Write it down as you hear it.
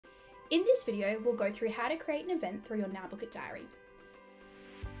In this video, we'll go through how to create an event through your NowBookit diary.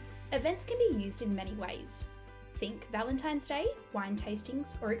 Events can be used in many ways. Think Valentine's Day, wine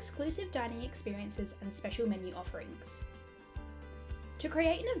tastings, or exclusive dining experiences and special menu offerings. To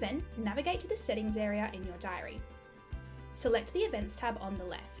create an event, navigate to the settings area in your diary. Select the Events tab on the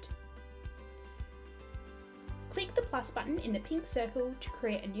left. Click the plus button in the pink circle to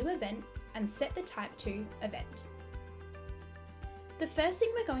create a new event and set the type to Event. The first thing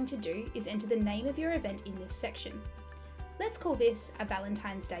we're going to do is enter the name of your event in this section. Let's call this a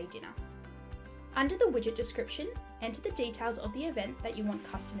Valentine's Day dinner. Under the widget description, enter the details of the event that you want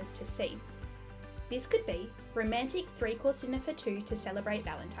customers to see. This could be romantic 3-course dinner for 2 to celebrate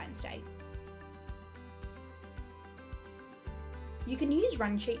Valentine's Day. You can use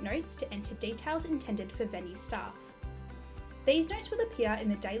run sheet notes to enter details intended for venue staff. These notes will appear in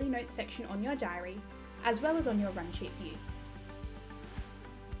the daily notes section on your diary, as well as on your run sheet view.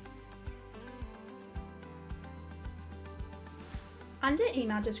 Under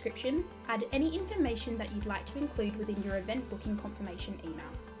email description, add any information that you'd like to include within your event booking confirmation email.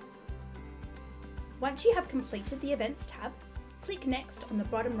 Once you have completed the Events tab, click Next on the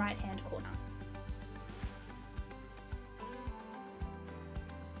bottom right-hand corner.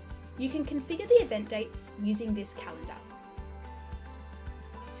 You can configure the event dates using this calendar.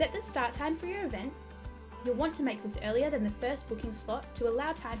 Set the start time for your event. You'll want to make this earlier than the first booking slot to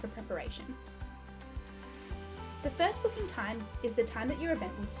allow time for preparation. The first booking time is the time that your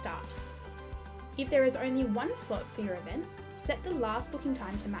event will start. If there is only one slot for your event, set the last booking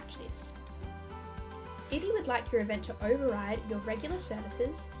time to match this. If you would like your event to override your regular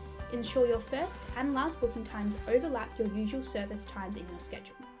services, ensure your first and last booking times overlap your usual service times in your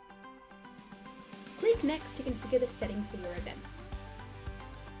schedule. Click Next to configure the settings for your event.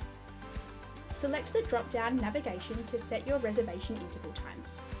 Select the drop-down navigation to set your reservation interval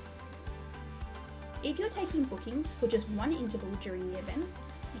times. If you're taking bookings for just one interval during the event,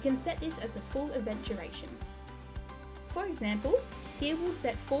 you can set this as the full event duration. For example, here we'll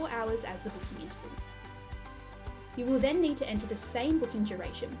set 4 hours as the booking interval. You will then need to enter the same booking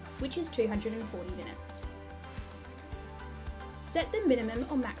duration, which is 240 minutes. Set the minimum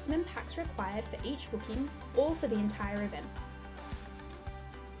or maximum packs required for each booking or for the entire event.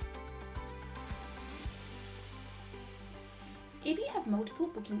 If you have multiple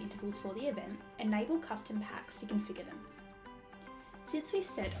booking intervals for the event, enable custom packs to configure them. Since we've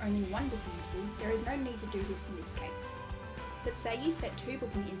set only one booking interval, there is no need to do this in this case. But say you set 2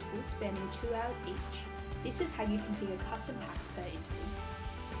 booking intervals spanning 2 hours each. This is how you'd configure custom packs per interval.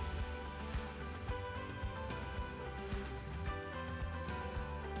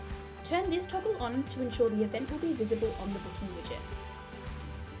 Turn this toggle on to ensure the event will be visible on the booking widget.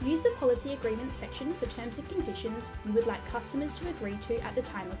 Use the Policy Agreement section for terms and conditions you would like customers to agree to at the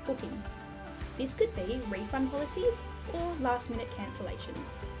time of booking. This could be refund policies or last-minute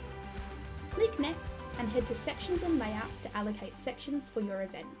cancellations. Click Next and head to Sections and Layouts to allocate sections for your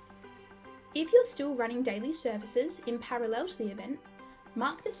event. If you're still running daily services in parallel to the event,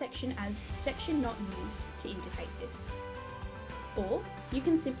 mark the section as Section Not Used to indicate this. Or you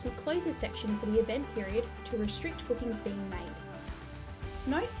can simply close a section for the event period to restrict bookings being made.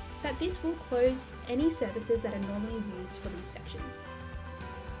 Note that this will close any services that are normally used for these sections.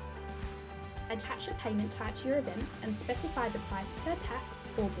 Attach a payment type to your event and specify the price per packs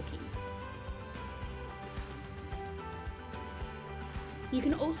or booking. You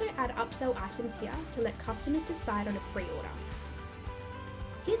can also add upsell items here to let customers decide on a pre-order.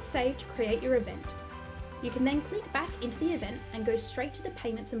 Hit Save to create your event. You can then click back into the event and go straight to the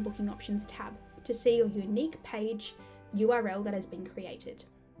Payments and Booking Options tab to see your unique page URL that has been created.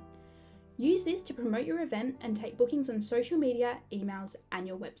 Use this to promote your event and take bookings on social media, emails, and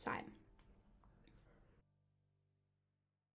your website.